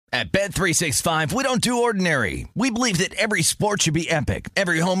At Bet365, we don't do ordinary. We believe that every sport should be epic.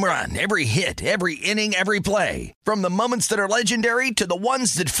 Every home run, every hit, every inning, every play. From the moments that are legendary to the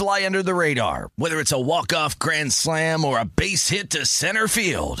ones that fly under the radar. Whether it's a walk-off grand slam or a base hit to center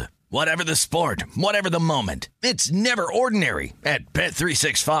field. Whatever the sport, whatever the moment. It's never ordinary at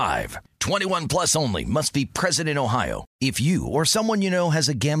Bet365. 21 plus only. Must be present in Ohio. If you or someone you know has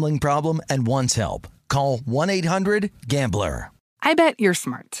a gambling problem and wants help, call 1-800-GAMBLER. I bet you're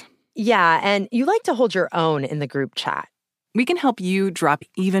smart. Yeah, and you like to hold your own in the group chat. We can help you drop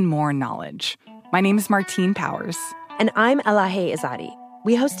even more knowledge. My name is Martine Powers. And I'm Elahe Izadi.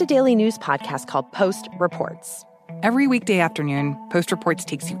 We host a daily news podcast called Post Reports. Every weekday afternoon, Post Reports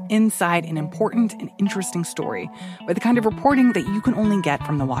takes you inside an important and interesting story with the kind of reporting that you can only get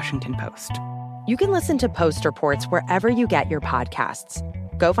from the Washington Post. You can listen to Post Reports wherever you get your podcasts.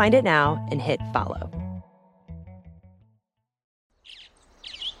 Go find it now and hit follow.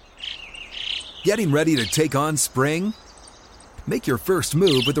 Getting ready to take on spring? Make your first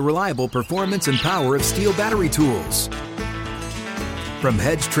move with the reliable performance and power of Steel battery tools. From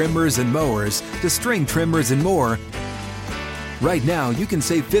hedge trimmers and mowers to string trimmers and more, right now you can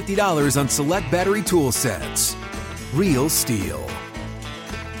save $50 on select battery tool sets. Real Steel.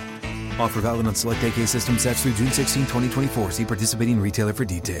 Offer valid on select AK system sets through June 16, 2024. See participating retailer for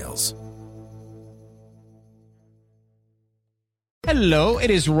details. Hello, it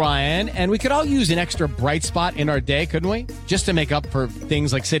is Ryan, and we could all use an extra bright spot in our day, couldn't we? Just to make up for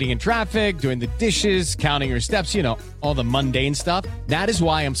things like sitting in traffic, doing the dishes, counting your steps, you know, all the mundane stuff. That is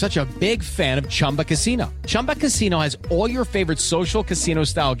why I'm such a big fan of Chumba Casino. Chumba Casino has all your favorite social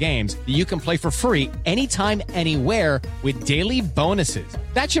casino-style games that you can play for free anytime, anywhere with daily bonuses.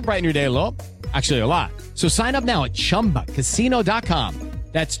 That should brighten your day a little. Actually, a lot. So sign up now at ChumbaCasino.com.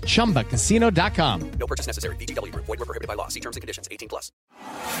 That's ChumbaCasino.com. No purchase necessary. VGW Group. Void where prohibited by law. See terms and conditions. 18 plus.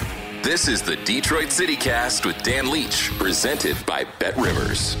 This is the Detroit City Cast with Dan Leach, presented by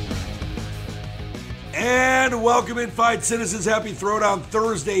BetRivers. And welcome in, fine citizens. Happy Throwdown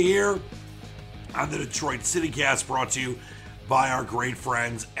Thursday here on the Detroit City Cast, brought to you by our great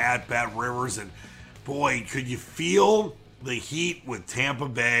friends at BetRivers. And boy, could you feel the heat with Tampa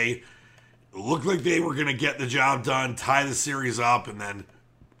Bay? It looked like they were going to get the job done, tie the series up, and then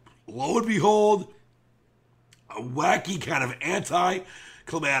lo and behold, a wacky kind of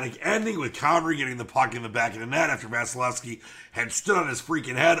anti-climatic ending with Connery getting the puck in the back of the net after Vasilevsky had stood on his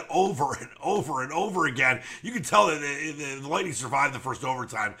freaking head over and over and over again. You could tell that the Lightning survived the first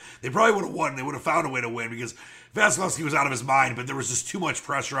overtime. They probably would have won. They would have found a way to win because Vasilevsky was out of his mind, but there was just too much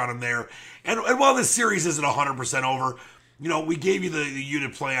pressure on him there. And while this series isn't 100% over, you know, we gave you the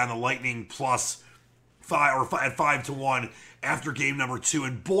unit play on the Lightning plus 5 or at 5-1 after game number 2,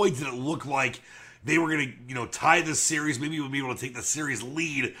 and boy, did it look like they were going to, you know, tie this series. Maybe we'll be able to take the series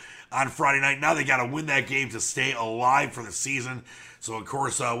lead on Friday night. Now they got to win that game to stay alive for the season. So of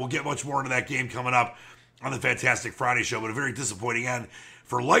course we'll get much more into that game coming up on the Fantastic Friday show. But a very disappointing end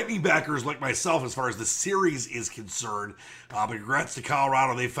for Lightning backers like myself as far as the series is concerned. But congrats to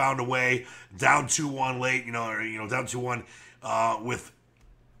Colorado. They found a way, down 2-1 late, down 2-1 with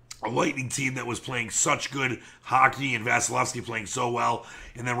a Lightning team that was playing such good hockey and Vasilevsky playing so well.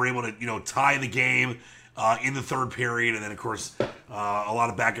 And then we're able to, tie the game in the third period. And then, of course, a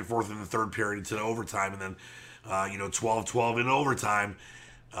lot of back and forth in the third period into the overtime. And then, 12-12 in overtime.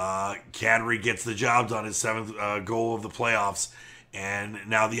 Kadri gets the job done, his 7th goal of the playoffs. And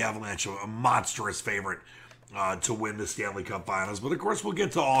now the Avalanche, a monstrous favorite to win the Stanley Cup Finals. But, of course, we'll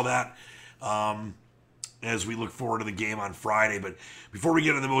get to all that as we look forward to the game on Friday. But before we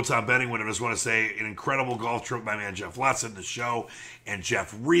get into the Motown betting winner, I just want to say an incredible golf trip by my man Jeff Lesson, the show, and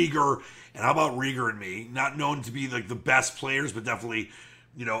Jeff Rieger. And how about Rieger and me? Not known to be like the best players, but definitely,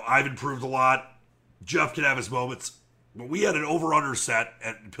 I've improved a lot. Jeff can have his moments. But we had an over-under set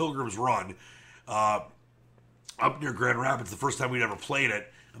at Pilgrim's Run up near Grand Rapids, the first time we'd ever played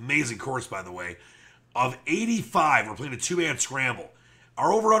it. Amazing course, by the way. Of 85, we're playing a two-man scramble.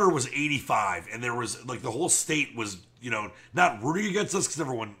 Our over-under was 85, and there was, the whole state was, not rooting against us because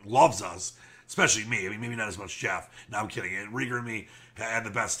everyone loves us, especially me. I mean, maybe not as much Jeff. No, I'm kidding. Rieger and me had the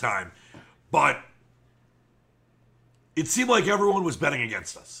best time. But it seemed like everyone was betting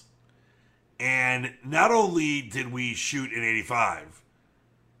against us. And not only did we shoot in 85,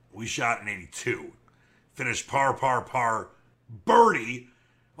 we shot in 82. Finished par, birdie,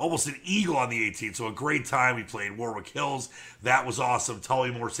 almost an eagle on the 18th. So a great time. We played Warwick Hills. That was awesome.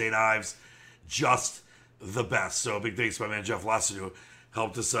 Tullymore, St. Ives, just the best. So a big thanks to my man Jeff Lesson, who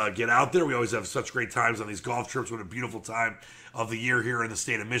helped us get out there. We always have such great times on these golf trips. What a beautiful time of the year here in the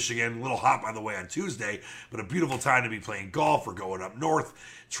state of Michigan. A little hot, by the way, on Tuesday, but a beautiful time to be playing golf or going up north,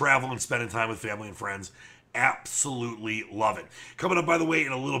 traveling, spending time with family and friends. Absolutely love it. Coming up, by the way,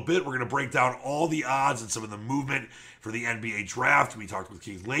 in a little bit, we're going to break down all the odds and some of the movement for the NBA draft. We talked with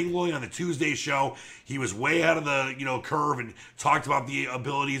Keith Langlois on the Tuesday show. He was way out of the curve and talked about the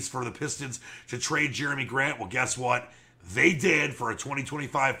abilities for the Pistons to trade Jeremy Grant. Well, guess what? They did for a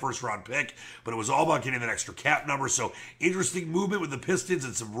 2025 first-round pick, but it was all about getting that extra cap number. So interesting movement with the Pistons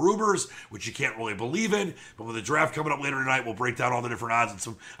and some rumors, which you can't really believe in. But with the draft coming up later tonight, we'll break down all the different odds.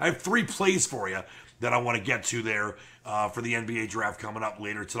 And I have 3 plays for you that I want to get to there for the NBA draft coming up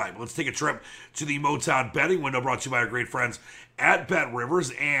later tonight. But let's take a trip to the Motown betting window, brought to you by our great friends at Bet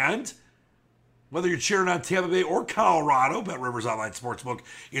Rivers. And whether you're cheering on Tampa Bay or Colorado, Bet Rivers Online Sportsbook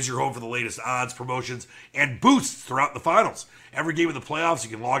is your home for the latest odds, promotions, and boosts throughout the finals. Every game of the playoffs, you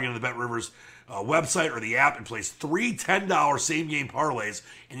can log into the Bet Rivers website or the app and place 3 $10 same-game parlays,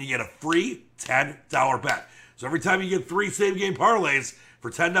 and you get a free $10 bet. So every time you get 3 same-game parlays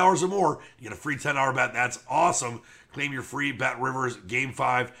for $10 or more, you get a free $10 bet. That's awesome. Claim your free Bet Rivers Game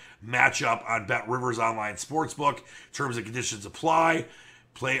 5 matchup on Bet Rivers Online Sportsbook. Terms and conditions apply.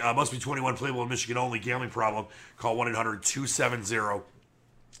 Play must be 21, playable in Michigan only. Gambling problem, call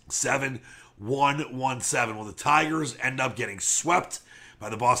 1-800-270-7117. Well, the Tigers end up getting swept by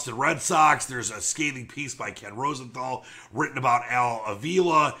the Boston Red Sox. There's a scathing piece by Ken Rosenthal written about Al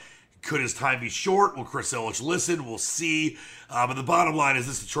Avila. Could his time be short? Will Chris Ilitch listen? We'll see. But the bottom line is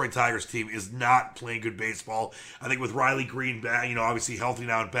this Detroit Tigers team is not playing good baseball. I think with Riley Green back, obviously healthy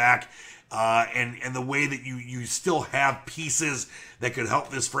now and back, and the way that you still have pieces that could help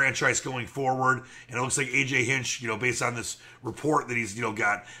this franchise going forward. And it looks like AJ Hinch, based on this report that he's,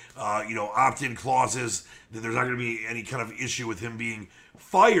 got, opt-in clauses, that there's not going to be any kind of issue with him being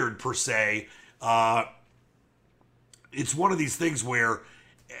fired per se. It's one of these things where,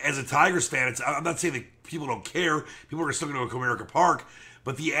 as a Tigers fan, I'm not saying that people don't care. People are still going to go to Comerica Park.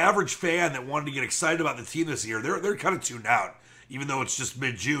 But the average fan that wanted to get excited about the team this year, they're kind of tuned out, even though it's just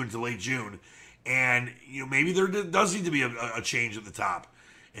mid-June to late June. And, maybe there does need to be a change at the top.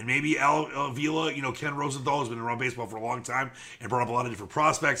 And maybe Al Avila, Ken Rosenthal has been around baseball for a long time and brought up a lot of different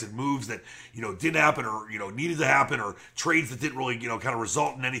prospects and moves that, didn't happen or, needed to happen, or trades that didn't really, kind of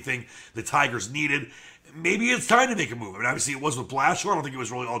result in anything the Tigers needed. Maybe it's time to make a move. I mean, obviously it was with Blashill. I don't think it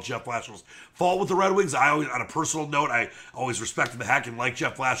was really all Jeff Blashill's fault with the Red Wings. I always, on a personal note, I always respected the heck and liked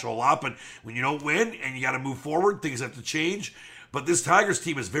Jeff Blashill a lot. But when you don't win and you got to move forward, things have to change. But this Tigers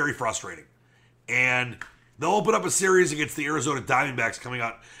team is very frustrating. And they'll open up a series against the Arizona Diamondbacks coming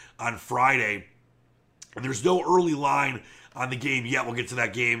out on Friday. And there's no early line on the game yet. We'll get to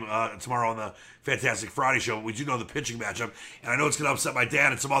that game tomorrow on the Fantastic Friday show. But we do know the pitching matchup, and I know it's going to upset my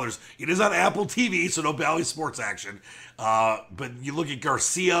dad and some others. It is on Apple TV, so no Bally Sports action. But you look at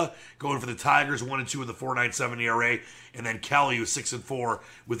Garcia going for the Tigers, 1-2 with a 4.97 ERA, and then Kelly, who's 6-4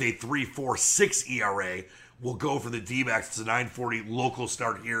 with a 3.46 ERA, will go for the D-backs. It's a 9:40 local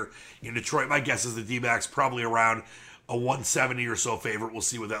start here in Detroit. My guess is the D-backs probably around a 170 or so favorite. We'll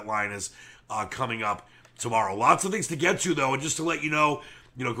see what that line is coming up tomorrow. Lots of things to get to, though, and just to let you know,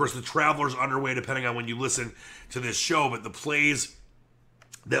 of course, the Traveler's underway, depending on when you listen to this show, but the plays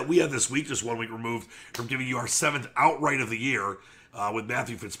that we have this week, just 1 week removed from giving you our 7th outright of the year with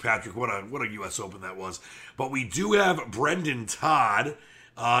Matthew Fitzpatrick. What a U.S. Open that was. But we do have Brendan Todd,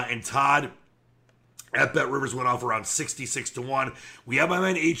 and Todd at Bet Rivers went off around 66-1. We have my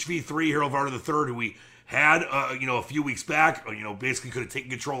man HV3, Harold Varner III, who we had, a few weeks back, basically could have taken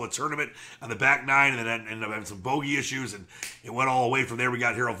control of the tournament on the back nine, and then ended up having some bogey issues, and it went all the way from there. We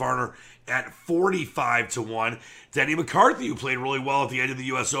got Harold Varner at 45-1. Denny McCarthy, who played really well at the end of the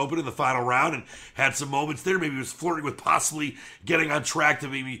U.S. Open in the final round and had some moments there. Maybe he was flirting with possibly getting on track to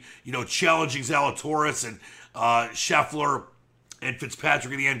maybe, challenging Zalatoris and Scheffler. And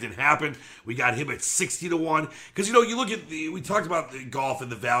Fitzpatrick in the end didn't happen. We got him at 60-1. Because, you look at we talked about the golf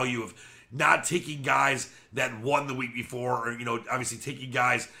and the value of not taking guys that won the week before, or, obviously taking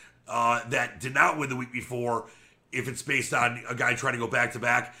guys that did not win the week before if it's based on a guy trying to go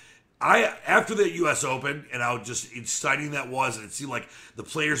back-to-back. After the U.S. Open, and how just exciting that was, and it seemed like the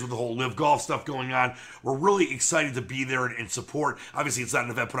players with the whole live golf stuff going on were really excited to be there and support. Obviously, it's not an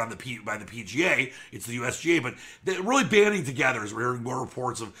event put on by the PGA, it's the USGA, but they're really banding together as we're hearing more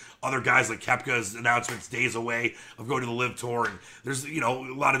reports of other guys like Koepka's announcements days away of going to the Live Tour, and there's, a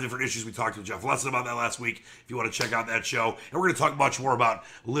lot of different issues. We talked to Jeff Lesson about that last week, if you want to check out that show, and we're going to talk much more about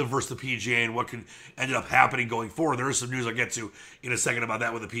Live versus the PGA and what can end up happening going forward. There is some news I'll get to in a second about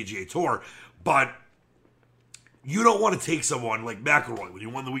that with the PGA Tour, but you don't want to take someone like McIlroy when he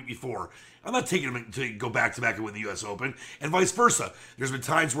won the week before. I'm not taking him to go back-to-back and win the U.S. Open, and vice versa. There's been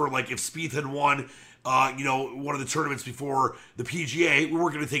times where, like, if Spieth had won, one of the tournaments before the PGA, we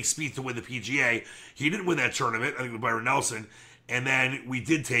weren't going to take Spieth to win the PGA. He didn't win that tournament, I think with Byron Nelson, and then we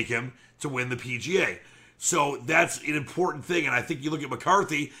did take him to win the PGA. So that's an important thing, and I think you look at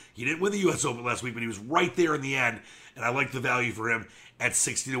McCarthy, he didn't win the U.S. Open last week, but he was right there in the end, and I like the value for him at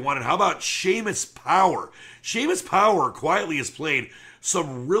 60-1. And how about Seamus Power? Seamus Power quietly has played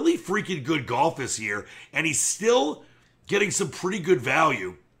some really freaking good golf this year, and he's still getting some pretty good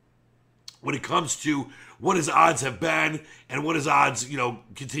value when it comes to what his odds have been and what his odds,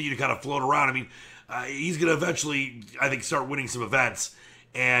 continue to kind of float around. I mean, he's going to eventually, I think, start winning some events,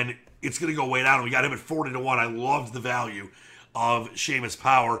 and it's going to go way down. We got him at 40-1. I loved the value of Seamus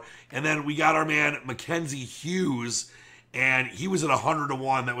Power. And then we got our man Mackenzie Hughes, and he was at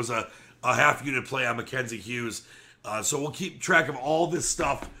 100-1. That was a half unit play on Mackenzie Hughes. So we'll keep track of all this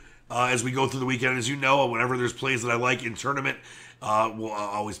stuff as we go through the weekend. As you know, whenever there's plays that I like in tournament, we'll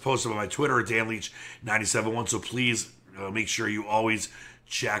always post them on my Twitter at DanLeach971. So please make sure you always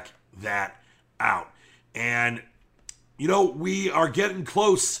check that out. And, we are getting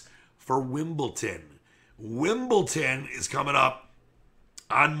close for Wimbledon. Wimbledon is coming up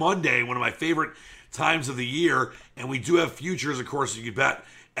on Monday, one of my favorite times of the year. And we do have futures, of course, you can bet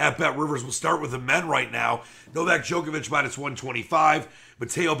at Bet Rivers. We'll start with the men right now. Novak Djokovic minus 125.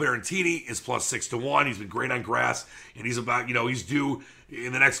 Matteo Berrettini is plus 6-1. He's been great on grass, and he's about, he's due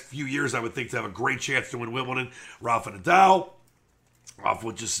in the next few years, I would think, to have a great chance to win Wimbledon. Rafa Nadal.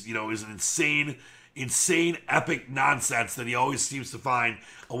 Rafa just, is an insane, epic nonsense that he always seems to find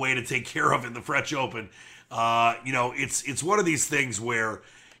a way to take care of in the French Open. It's one of these things where,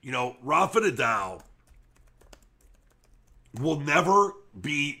 Rafa Nadal will never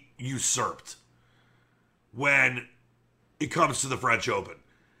be usurped when it comes to the French Open.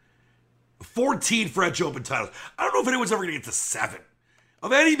 14 French Open titles. I don't know if anyone's ever going to get to 7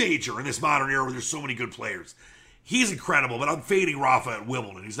 of any major in this modern era where there's so many good players. He's incredible, but I'm fading Rafa at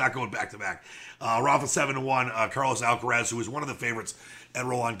Wimbledon. He's not going back-to-back. Rafa 7-1. Carlos Alcaraz, who is one of the favorites at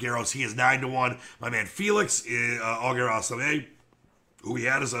Roland Garros, he is 9-1. My man Felix Auger-Aliassime, who he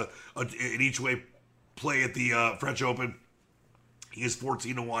had as an each-way play at the French Open, he is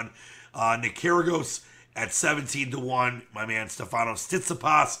 14-1. Nick Kyrgios at 17-1. My man Stefanos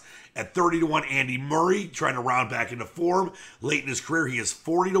Tsitsipas at 30-1. Andy Murray trying to round back into form late in his career. He is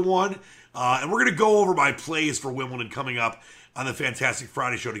 40-1. And we're going to go over my plays for Wimbledon coming up on the Fantastic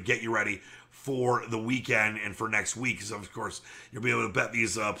Friday show to get you ready for the weekend and for next week. So, of course, you'll be able to bet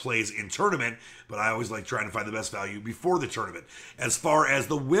these plays in tournament, but I always like trying to find the best value before the tournament. As far as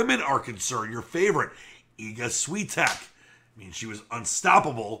the women are concerned, your favorite, Iga Swiatek. I mean, she was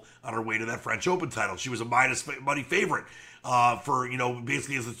unstoppable on her way to that French Open title. She was a minus money favorite for,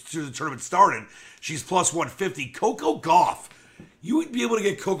 basically as the tournament started. She's plus 150. Coco Gauff. You would be able to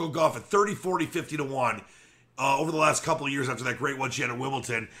get Coco Gauff at 30, 40, 50-1 over the last couple of years after that great one she had at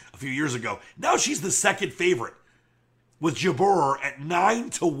Wimbledon a few years ago. Now she's the second favorite with Jabeur at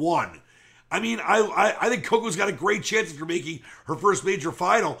 9-1. I mean, I think Coco's got a great chance for making her first major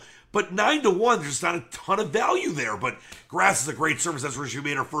final. But 9-1, there's just not a ton of value there. But grass is a great surface. That's where she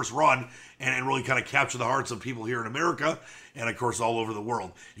made her first run and really kind of captured the hearts of people here in America and, of course, all over the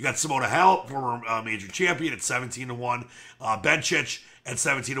world. You got Simona Halep, former major champion, at 17-1. Bencic at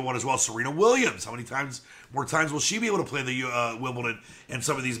 17-1 as well. Serena Williams, how many more times will she be able to play the Wimbledon and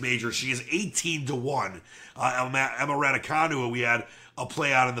some of these majors? She is 18-1. Emma Raducanu, who we had a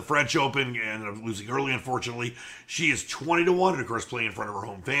play out in the French Open and losing early, unfortunately. She is 20-1, and of course playing in front of her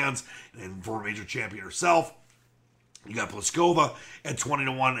home fans and former major champion herself. You got Pliskova at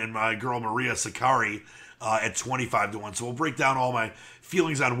 20-1 and my girl Maria Sakkari at 25-1. So we'll break down all my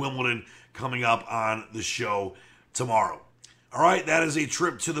feelings on Wimbledon coming up on the show tomorrow. All right, that is a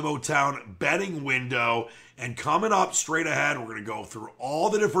trip to the Motown betting window. And coming up straight ahead, we're going to go through all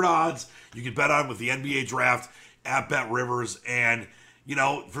the different odds you can bet on with the NBA draft at Bet Rivers. And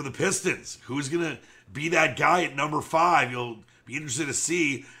for the Pistons, who's going to be that guy at number 5? You'll be interested to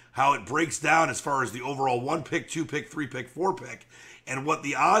see how it breaks down as far as the overall 1 pick, 2 pick, 3 pick, 4 pick, and what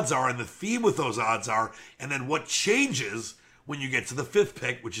the odds are and the theme with those odds are, and then what changes when you get to the 5th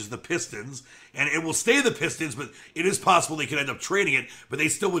pick, which is the Pistons. And it will stay the Pistons, but it is possible they could end up trading it, but they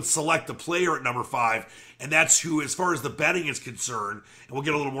still would select a player at number 5, and that's who, as far as the betting is concerned, and we'll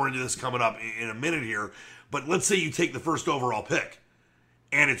get a little more into this coming up in a minute here, but let's say you take the first overall pick.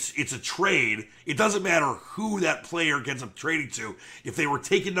 and it's a trade, it doesn't matter who that player gets up trading to. If they were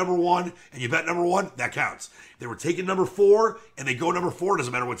taking number 1 and you bet number 1, that counts. If they were taking number 4 and they go number 4,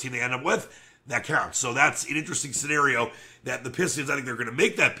 doesn't matter what team they end up with, that counts. So that's an interesting scenario that the Pistons, I think they're going to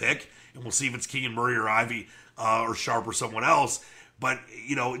make that pick, and we'll see if it's Keegan Murray or Ivy or Sharp or someone else. But,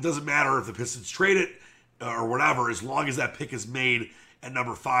 it doesn't matter if the Pistons trade it or whatever, as long as that pick is made at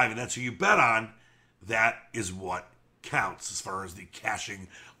number 5, and that's who you bet on, that is what counts as far as the cashing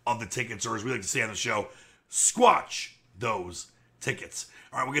of the tickets, or as we like to say on the show, squash those tickets.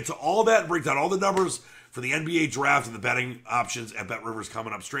 All right, we'll get to all that and break down all the numbers for the NBA draft and the betting options at Bet Rivers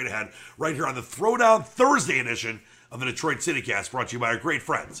coming up straight ahead right here on the Throwdown Thursday edition of the Detroit CityCast, brought to you by our great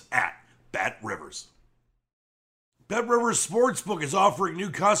friends at Bet Rivers. Bet Rivers Sportsbook is offering new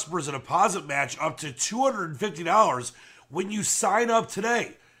customers a deposit match up to $250 when you sign up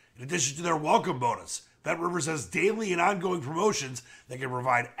today. In addition to their welcome bonus, Bet Rivers has daily and ongoing promotions that can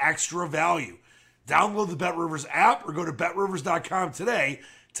provide extra value. Download the Bet Rivers app or go to betrivers.com today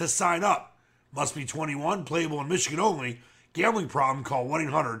to sign up. Must be 21, playable in Michigan only. Gambling problem, call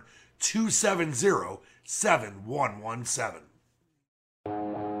 1-800-270-7117.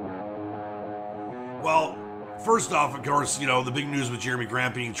 Well, first off, of course, the big news with Jeremy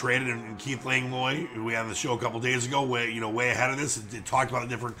Grant being traded and Keith Langlois, who we had on the show a couple days ago, way ahead of this, and talked about the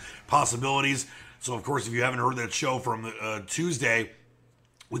different possibilities. So, of course, if you haven't heard that show from Tuesday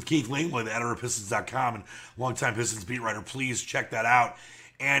with Keith Langlois, the editor of Pistons.com and longtime Pistons beat writer, please check that out.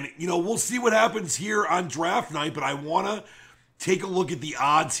 And, we'll see what happens here on draft night, but I want to take a look at the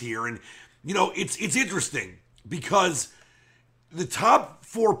odds here. And, it's interesting because the top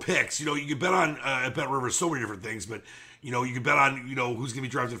 4 picks, you can bet on at Bet Rivers so many different things, but, you can bet on, who's going to be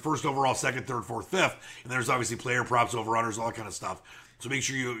drafted first overall, second, third, fourth, fifth. And there's obviously player props, over-unders, all that kind of stuff. So make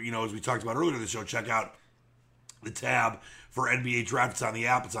sure you as we talked about earlier in the show, check out the tab for NBA Draft. It's on the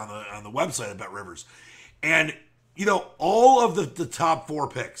app. It's on the website of Bet Rivers. And, all of the top 4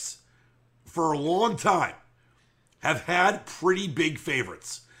 picks for a long time have had pretty big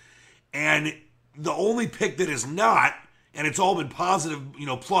favorites. And the only pick that is not, and it's all been positive,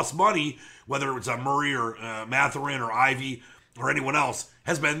 plus money, whether it's on Murray or Mathurin or Ivy or anyone else,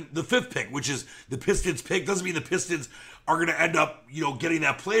 has been the 5th pick, which is the Pistons pick. Doesn't mean the Pistons are going to end up, getting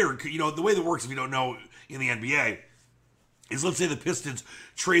that player. The way that works, if you don't know in the NBA, is let's say the Pistons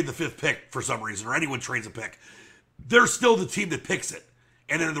trade the 5th pick for some reason, or anyone trades a pick. They're still the team that picks it.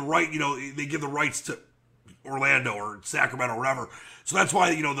 And then they give the rights to Orlando or Sacramento or whatever. So that's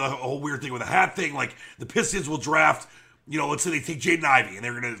why, the whole weird thing with the hat thing, like the Pistons will draft, let's say they take Jaden Ivey and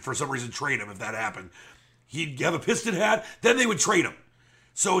they're going to, for some reason, trade him if that happened. He'd have a Piston hat, then they would trade him.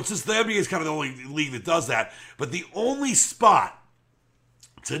 So it's just the NBA is kind of the only league that does that. But the only spot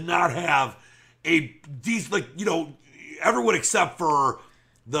to not have a decent, everyone except for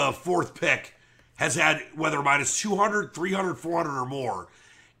the 4th pick has had whether minus 200, 300, 400 or more.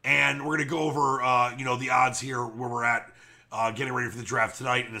 And we're going to go over, the odds here where we're at getting ready for the draft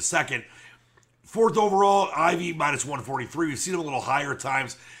tonight in a second. 4th overall, Ivy minus 143. We've seen him a little higher at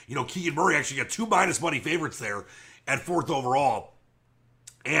times. Keegan Murray actually got 2 minus money favorites there at 4th overall.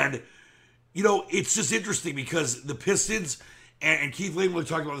 And, it's just interesting because the Pistons, and Keith Langlois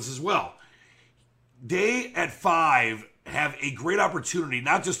talked about this as well, they at 5 have a great opportunity,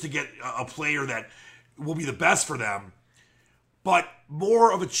 not just to get a player that will be the best for them, but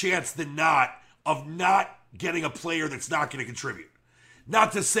more of a chance than not of not getting a player that's not going to contribute.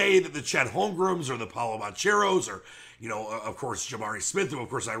 Not to say that the Chet Holmgrens or the Paolo Bancheros or, of course, Jabari Smith, who, of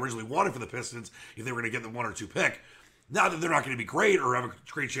course, I originally wanted for the Pistons if they were going to get the 1 or 2 pick. Not that they're not going to be great or have a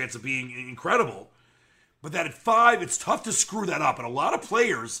great chance of being incredible, but that at 5, it's tough to screw that up. And a lot of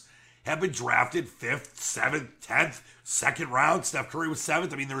players have been drafted 5th, 7th, 10th, 2nd round. Steph Curry was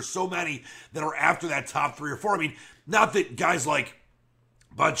 7th. I mean, there are so many that are after that top 3 or 4. I mean, not that guys like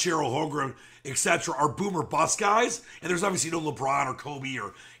Banchero, Holmgren, etc. are boom or bust guys. And there's obviously no LeBron or Kobe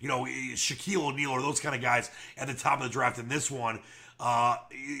or, Shaquille O'Neal or those kind of guys at the top of the draft in this one.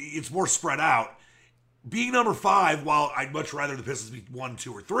 It's more spread out. Being number 5, while I'd much rather the Pistons be 1,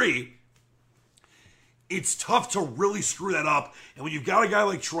 2, or 3, it's tough to really screw that up. And when you've got a guy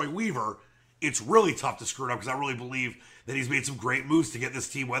like Troy Weaver, it's really tough to screw it up because I really believe that he's made some great moves to get this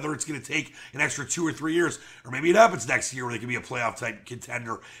team, whether it's going to take an extra 2 or 3 years, or maybe it happens next year where they can be a playoff type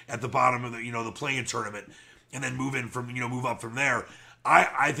contender at the bottom of the, the play-in tournament and then move up from there.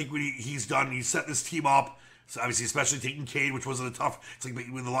 I think when he's done, he's set this team up. So obviously, especially taking Cade, which wasn't a tough, it's like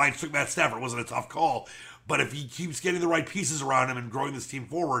when the Lions took Matt Stafford, it wasn't a tough call. But if he keeps getting the right pieces around him and growing this team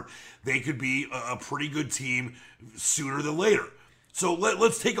forward, they could be a pretty good team sooner than later. So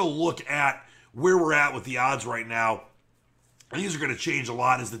let's take a look at where we're at with the odds right now And these are going to change a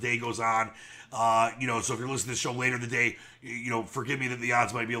lot as the day goes on. So if you're listening to this show later in the day, forgive me that the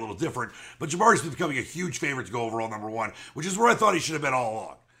odds might be a little different. But Jabari Smith becoming a huge favorite to go overall number 1, which is where I thought he should have been all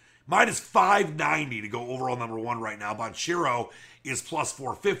along. Minus 590 to go overall number 1 right now. Banchero is plus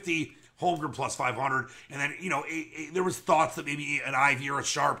 450. Holmgren plus 500. And then, there was thoughts that maybe an Ivy or a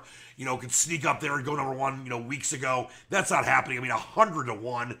Sharp, could sneak up there and go number 1, weeks ago. That's not happening. I mean, 100 to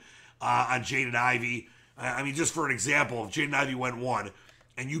 1 on Jaden Ivey. I mean, just for an example, if Jaden Ivey went 1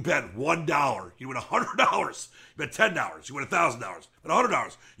 and you bet $1, you win $100. You bet $10, you win $1,000. Bet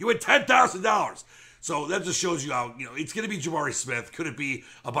 $100, you win $10,000. So that just shows you how, it's going to be Jabari Smith. Could it be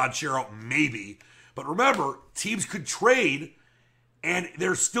a Banchero? Maybe. But remember, teams could trade and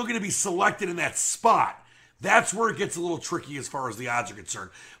they're still going to be selected in that spot. That's where it gets a little tricky as far as the odds are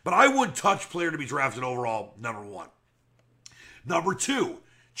concerned. But I would touch player to be drafted overall, number 1. Number 2,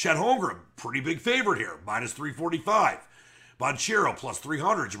 Chet Holmgren, pretty big favorite here, minus 345. Banchero, plus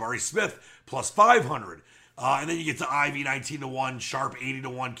 300. Jabari Smith, plus 500. And then you get to Ivy, 19 to 1. Sharp, 80 to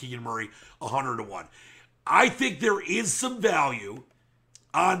 1. Keegan Murray, 100 to 1. I think there is some value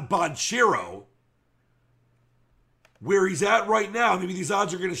on Banchero where he's at right now. Maybe these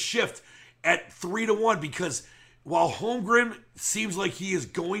odds are going to shift at 3 to 1 because while Holmgren seems like he is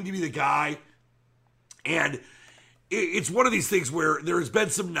going to be the guy, and it's one of these things where there's been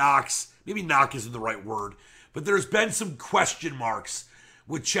some knocks. Maybe knock isn't the right word, but there's been some question marks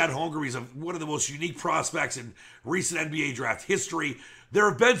with Chet Holmgren. He's one of the most unique prospects in recent NBA draft history. There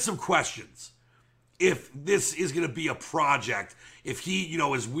have been some questions if this is going to be a project, if he,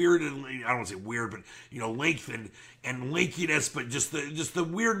 is weird and I don't want to say weird, but length and lankiness, but just the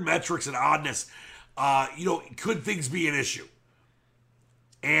weird metrics and oddness, could things be an issue?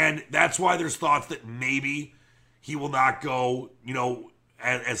 And that's why there's thoughts that maybe he will not go,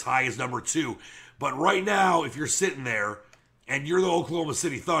 as high as number 2. But right now, if you're sitting there and you're the Oklahoma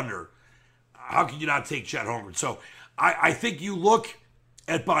City Thunder, how can you not take Chet Holmgren? So I think you look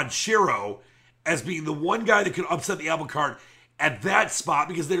at Banchero as being the one guy that could upset the apple cart at that spot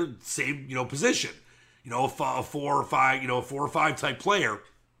because they're the same, position. A 4 or 5 type player.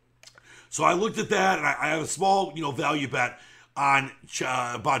 So I looked at that and I have a small, value bet on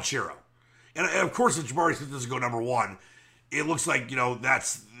Banchero. And of course, if Jabari Smith doesn't go number 1, it looks like,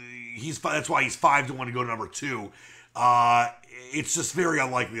 that's why he's 5 to 1 to go to number 2. It's just very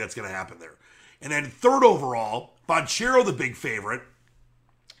unlikely that's going to happen there. And then 3rd overall, Banchero, the big favorite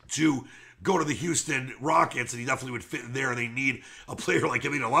to go to the Houston Rockets, and he definitely would fit in there. They need a player like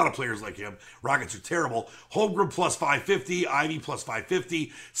him. I mean, a lot of players like him. Rockets are terrible. Holmgren plus 550, Ivy plus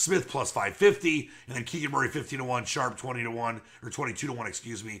 550, Smith plus 550, and then Keegan Murray 15 to 1, Sharp 20 to 1, or 22 to 1,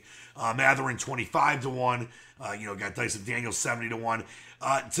 excuse me. Mathurin 25 to 1. Got Dyson Daniels 70 to 1.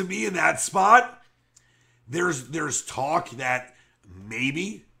 To me, in that spot, there's talk that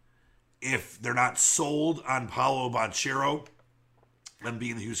maybe if they're not sold on Paolo Banchero, them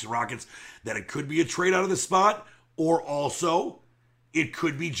being the Houston Rockets, that it could be a trade out of the spot, or also it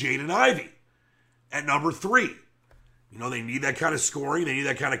could be Jaden Ivey at number 3. They need that kind of scoring. They need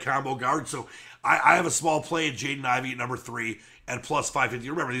that kind of combo guard. So I have a small play at Jaden Ivey at number 3 at plus 550.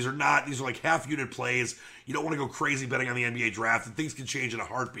 Remember, these are like half unit plays. You don't want to go crazy betting on the NBA draft, and things can change in a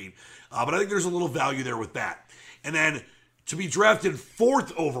heartbeat. But I think there's a little value there with that. And then to be drafted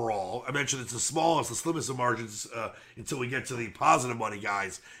 4th overall, I mentioned it's the smallest, the slimmest of margins until we get to the positive money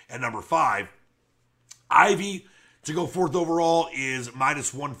guys at number 5. Ivy to go 4th overall is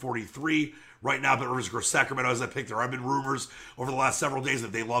minus 143 right now. But Rivers go Sacramento as I picked. There have been rumors over the last several days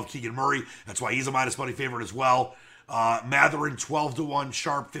that they love Keegan Murray. That's why he's a minus money favorite as well. Mathurin 12 to 1,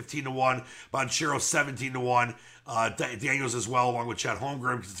 Sharp 15 to 1, Banchero 17 to 1. Daniels as well, along with Chet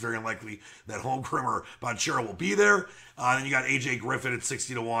Holmgren, because it's very unlikely that Holmgren or Banchero will be there. Then you got AJ Griffin at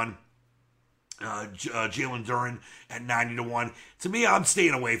 60 to 1. Jalen Duren at 90 to 1. To me, I'm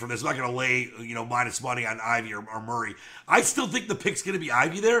staying away from this. I'm not going to lay, minus money on Ivy or Murray. I still think the pick's going to be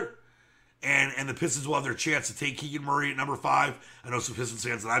Ivy there. And the Pistons will have their chance to take Keegan Murray at number 5. I know some Pistons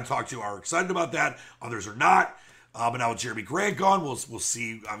fans that I've talked to are excited about that. Others are not. But now with Jeremy Grant gone, we'll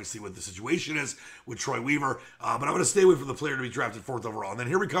see, obviously, what the situation is with Troy Weaver. But I'm going to stay away from the player to be drafted 4th overall. And then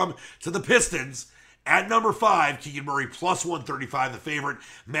here we come to the Pistons. At number 5, Keegan Murray plus 135, the favorite.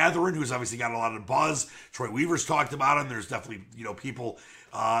 Mathurin, who's obviously got a lot of buzz. Troy Weaver's talked about him. There's definitely, people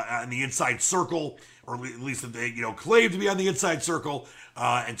in the inside circle, or at least that they, claim to be on the inside circle,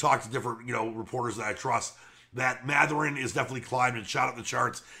 and talk to different, reporters that I trust, that Mathurin is definitely climbed and shot up the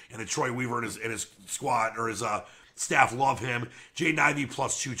charts, and that Troy Weaver and his squad, or his staff love him. Jaden Ivey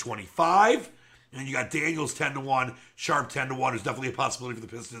plus 225. And you got Daniels 10-1, Sharp 10-1. There's definitely a possibility for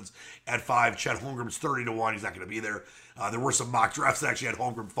the Pistons at 5. Chet Holmgren's 30-1. He's not going to be there. There were some mock drafts that actually had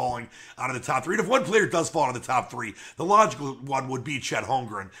Holmgren falling out of the top 3. And if one player does fall out of the top 3, the logical one would be Chet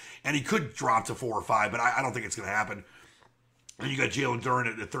Holmgren. And he could drop to 4 or 5, but I don't think it's going to happen. And you got Jalen Duren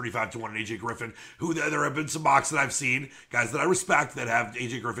at 35-1 and AJ Griffin, who there have been some mocks that I've seen, guys that I respect that have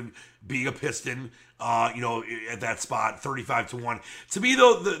AJ Griffin being a Piston, at that spot, 35-1. To me,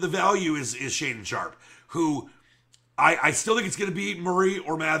 though, the value is Shaedon Sharpe, who I still think it's going to be Murray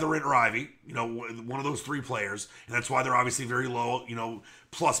or Mathurin or Ivy, one of those 3 players. And that's why they're obviously very low,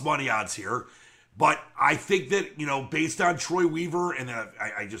 plus money odds here. But I think that, based on Troy Weaver, and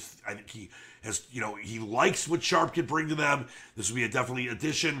I think he has, he likes what Sharpe can bring to them. This would be a definitely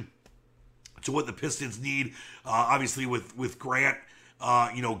addition to what the Pistons need. Obviously with Grant,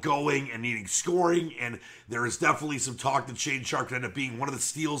 going and needing scoring. And there is definitely some talk that Shaedon Sharpe could end up being one of the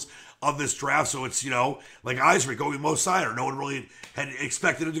steals of this draft. So it's, like Eisner going with Mo Sider. No one really had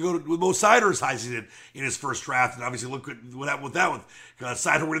expected him to go with Mo Sider as high as he did in his first draft. And obviously look what happened with that, with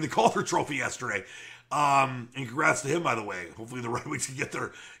Sider winning the Calder Trophy yesterday. And congrats to him, by the way. Hopefully the Red Wings can get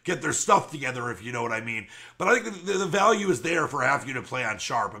their stuff together, if you know what I mean. But I think the value is there for a half unit play on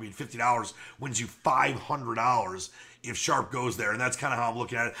Sharpe. I mean, $50 wins you $500 if Sharpe goes there, and that's kind of how I'm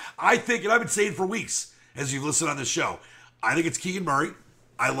looking at it. I think, and I've been saying for weeks, as you've listened on this show, I think it's Keegan Murray.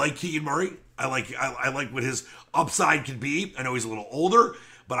 I like Keegan Murray. I like what his upside can be. I know he's a little older,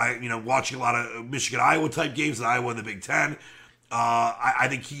 but watching a lot of Michigan-Iowa type games and Iowa in the Big Ten. I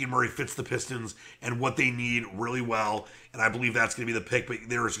think Keegan Murray fits the Pistons and what they need really well, and I believe that's going to be the pick. But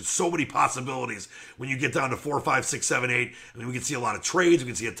there's so many possibilities when you get down to 4, 5, 6, 7, 8. I mean, we can see a lot of trades. We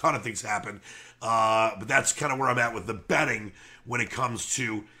can see a ton of things happen. But that's kind of where I'm at with the betting when it comes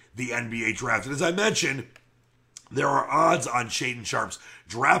to the NBA draft. And as I mentioned, there are odds on Shaedon Sharpe's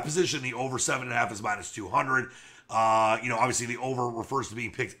draft position. The over 7.5 is minus 200. Obviously the over refers to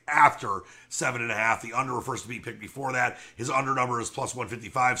being picked after 7.5. The under refers to being picked before that. His under number is plus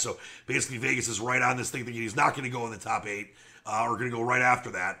 155. So basically Vegas is right on this thing, thinking he's not going to go in the top 8, or going to go right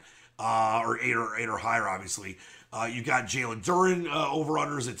after that, or 8 or higher, obviously. You got Jalen Duren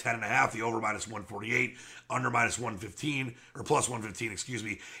over-unders at 10.5. The over minus 148, under minus 115, or plus 115, excuse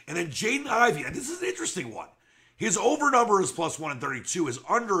me. And then Jaden Ivey, and this is an interesting one. His over number is plus 132. His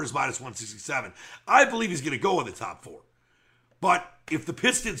under is minus 167. I believe he's going to go in the top 4. But if the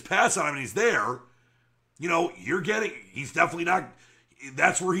Pistons pass on him and he's there, he's definitely not,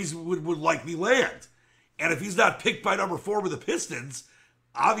 that's where he would likely land. And if he's not picked by number 4 with the Pistons,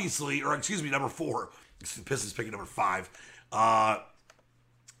 obviously, number 4, the Pistons picking number 5.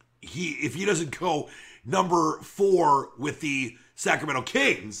 If he doesn't go number 4 with the Sacramento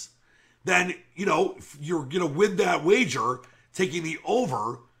Kings, then, you're going to win that wager taking the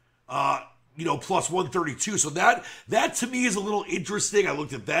over, plus 132. So that to me is a little interesting. I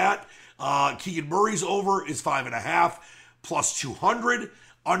looked at that. Keegan Murray's over is 5.5 plus 200.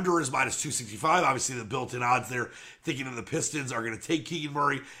 Under is minus 265. Obviously, the built-in odds there, thinking that the Pistons are going to take Keegan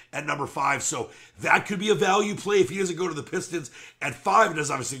Murray at number 5. So that could be a value play if he doesn't go to the Pistons at 5. It does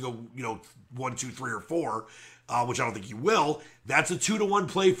obviously go, 1, 2, 3, or 4. Which I don't think he will. That's a 2-1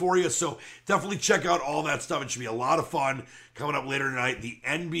 play for you. So definitely check out all that stuff. It should be a lot of fun coming up later tonight. The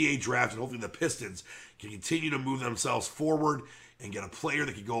NBA draft, and hopefully the Pistons can continue to move themselves forward and get a player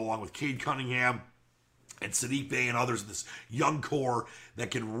that can go along with Cade Cunningham and Saddiq Bey and others in this young core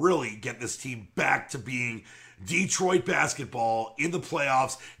that can really get this team back to being Detroit basketball in the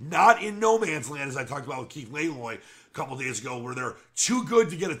playoffs, not in no man's land, as I talked about with Keith Layloy a couple days ago, where they're too good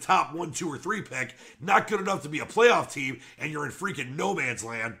to get a top 1, 2, or 3 pick, not good enough to be a playoff team, and you're in freaking no man's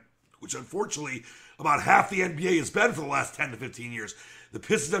land, which unfortunately about half the NBA has been for the last 10 to 15 years. The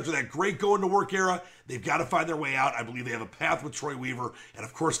Pistons, after that great going-to-work era, they've got to find their way out. I believe they have a path with Troy Weaver and,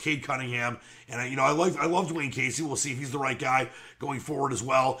 of course, Cade Cunningham. And, I love Dwayne Casey. We'll see if he's the right guy going forward as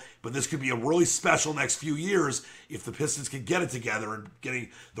well. But this could be a really special next few years if the Pistons can get it together and getting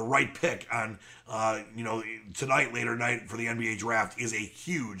the right pick on, tonight, later tonight for the NBA draft is a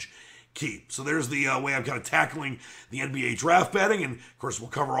huge key. So there's the way I'm kind of tackling the NBA draft betting. And, of course, we'll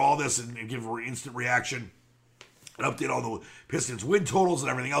cover all this and give an instant reaction and update all the Pistons win totals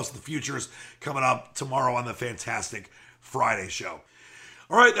and everything else in the futures coming up tomorrow on the Fantastic Friday show.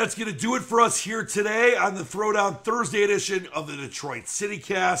 All right, that's going to do it for us here today on the Throwdown Thursday edition of the Detroit City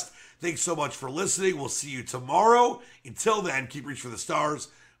Cast. Thanks so much for listening. We'll see you tomorrow. Until then, keep reaching for the stars.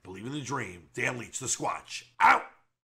 Believe in the dream. Dan Leach, the Squatch, out.